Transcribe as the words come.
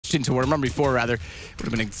pushed into where, remember before rather, would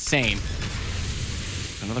have been insane.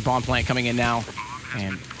 Another bomb plant coming in now.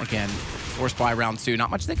 And again, forced by round 2. Not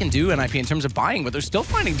much they can do, NiP, in terms of buying, but they're still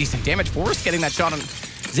finding decent damage. Forrest getting that shot on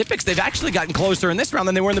Xyp9x. They've actually gotten closer in this round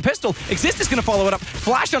than they were in the pistol. Exist is going to follow it up.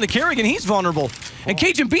 Flash onto Kerrigan, he's vulnerable. And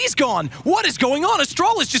Cajun-B's gone. What is going on?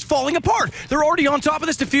 Astralis just falling apart. They're already on top of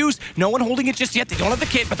this defuse. No one holding it just yet. They don't have the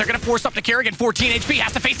kit, but they're going to force up to Kerrigan. 14 HP,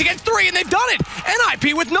 has to face against 3, and they've done it.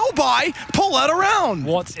 NiP with no buy, pull out a round.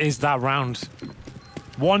 What is that round?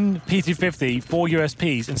 1 P250, 4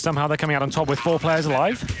 USPs, and somehow they're coming out on top with 4 players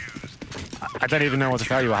alive? I don't even know what to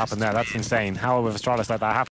tell you what happened there. That's insane. How with Astralis let that happen?